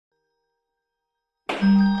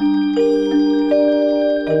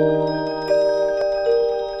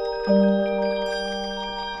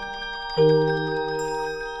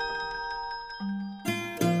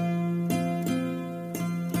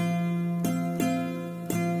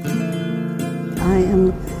I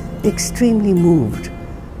am extremely moved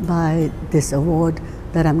by this award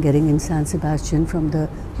that I'm getting in San Sebastian from the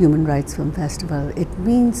Human Rights Film Festival. It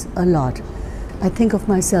means a lot. I think of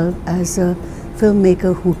myself as a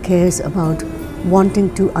filmmaker who cares about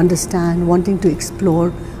wanting to understand, wanting to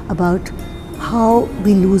explore about how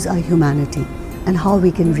we lose our humanity and how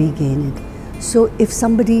we can regain it. So if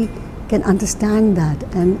somebody can understand that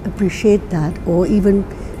and appreciate that, or even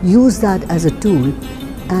use that as a tool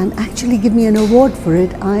and actually give me an award for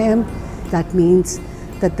it, that means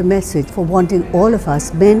that the message for wanting all of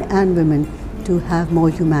us, men and women, to have more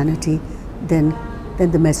humanity, then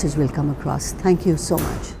the message will come across. Thank you so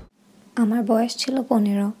much. আমার বয়স ছিল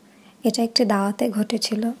 15 এটা একটি দাওয়াতে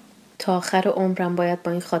ঘটেছিল تا آخر عمرم باید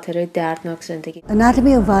با این خاطره دردناک زندگی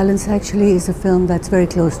Anatomy of Violence actually is a film that's very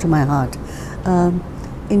close to my heart.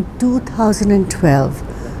 In 2012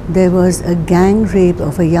 there was a gang rape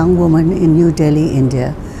of a young woman in New Delhi, India.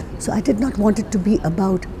 So I did not want it to be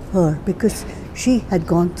about her because she had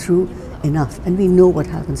gone through enough and we know what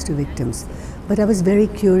happens to victims. But I was very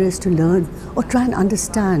curious to learn or try and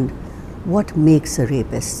understand what makes a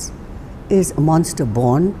rapist. Is a monster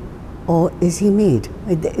born or is he made?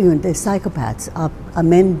 The psychopaths. Are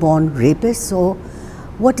men born rapists, or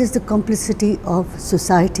what is the complicity of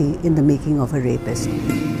society in the making of a rapist?